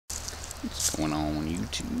What's going on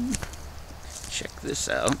YouTube? Check this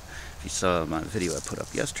out. If you saw my video I put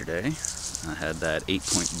up yesterday, I had that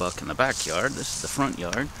 8-point buck in the backyard. This is the front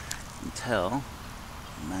yard. You can tell,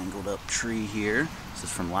 mangled up tree here. This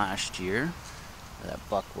is from last year. That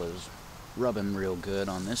buck was rubbing real good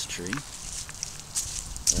on this tree.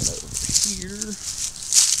 Right over here.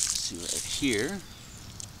 See right here.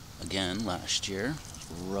 Again, last year.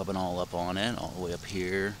 Rubbing all up on it, all the way up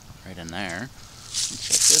here, right in there. And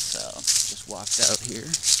check this out. Just walked out here.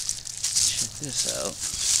 Check this out.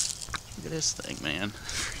 Look at this thing, man.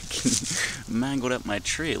 Freaking mangled up my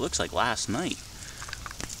tree. It looks like last night.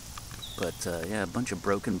 But yeah, a bunch of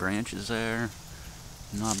broken branches there.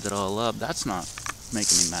 Knobbed it all up. That's not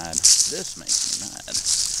making me mad. This makes me mad.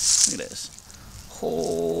 Look at this.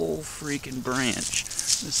 Whole freaking branch.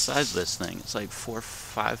 The size of this thing. It's like 4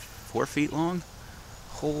 feet long.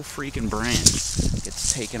 Whole freaking branch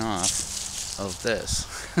gets taken off of this.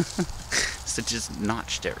 So just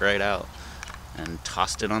notched it right out and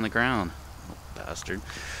tossed it on the ground. Oh, bastard.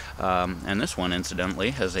 And this one,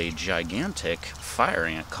 incidentally, has a gigantic fire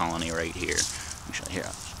ant colony right here. Actually, here,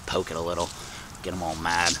 I'll just poke it a little, get them all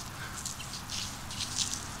mad.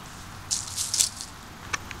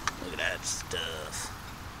 Look at that stuff.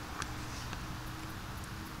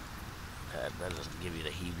 That doesn't give you the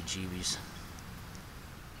heebie-jeebies.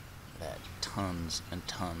 That tons and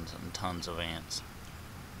tons and tons of ants.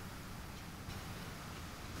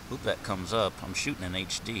 Hope that comes up. I'm shooting in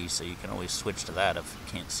HD, so you can always switch to that if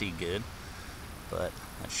you can't see good. But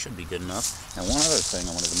that should be good enough. And one other thing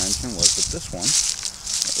I wanted to mention was that this one,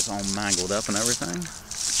 it was all mangled up and everything.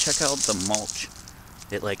 Check out the mulch.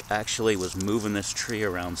 It like actually was moving this tree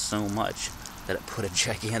around so much that it put a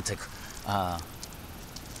gigantic,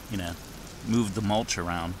 moved the mulch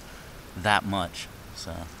around that much.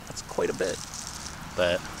 So that's quite a bit.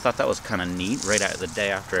 But I thought that was kind of neat. Right out the day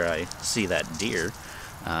after I see that deer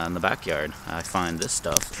in the backyard, I find this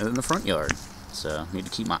stuff in the front yard. So need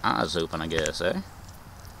to keep my eyes open, I guess, eh?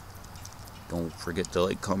 Don't forget to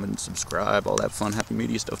like, comment, and subscribe, all that fun, happy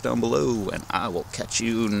media stuff down below. And I will catch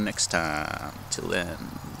you next time. Till then,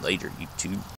 later, YouTube.